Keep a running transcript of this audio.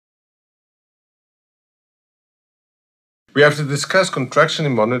We have to discuss contraction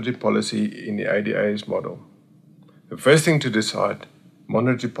in monetary policy in the ADA's model. The first thing to decide,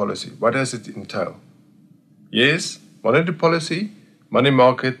 monetary policy, what does it entail? Yes, monetary policy, money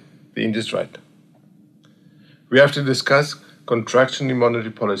market, the interest rate. We have to discuss contraction in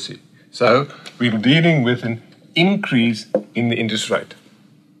monetary policy. So we're dealing with an increase in the interest rate.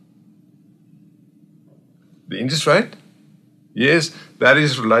 The interest rate? Yes, that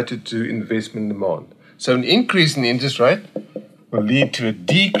is related to investment demand. So an increase in the interest rate will lead to a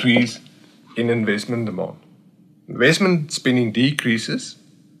decrease in investment demand. Investment spending decreases.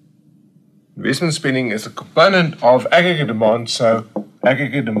 Investment spending is a component of aggregate demand, so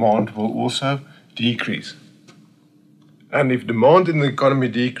aggregate demand will also decrease. And if demand in the economy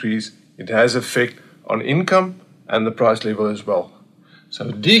decreases, it has effect on income and the price level as well. So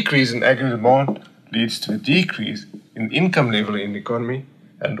a decrease in aggregate demand leads to a decrease in income level in the economy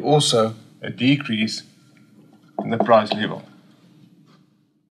and also a decrease in the price level.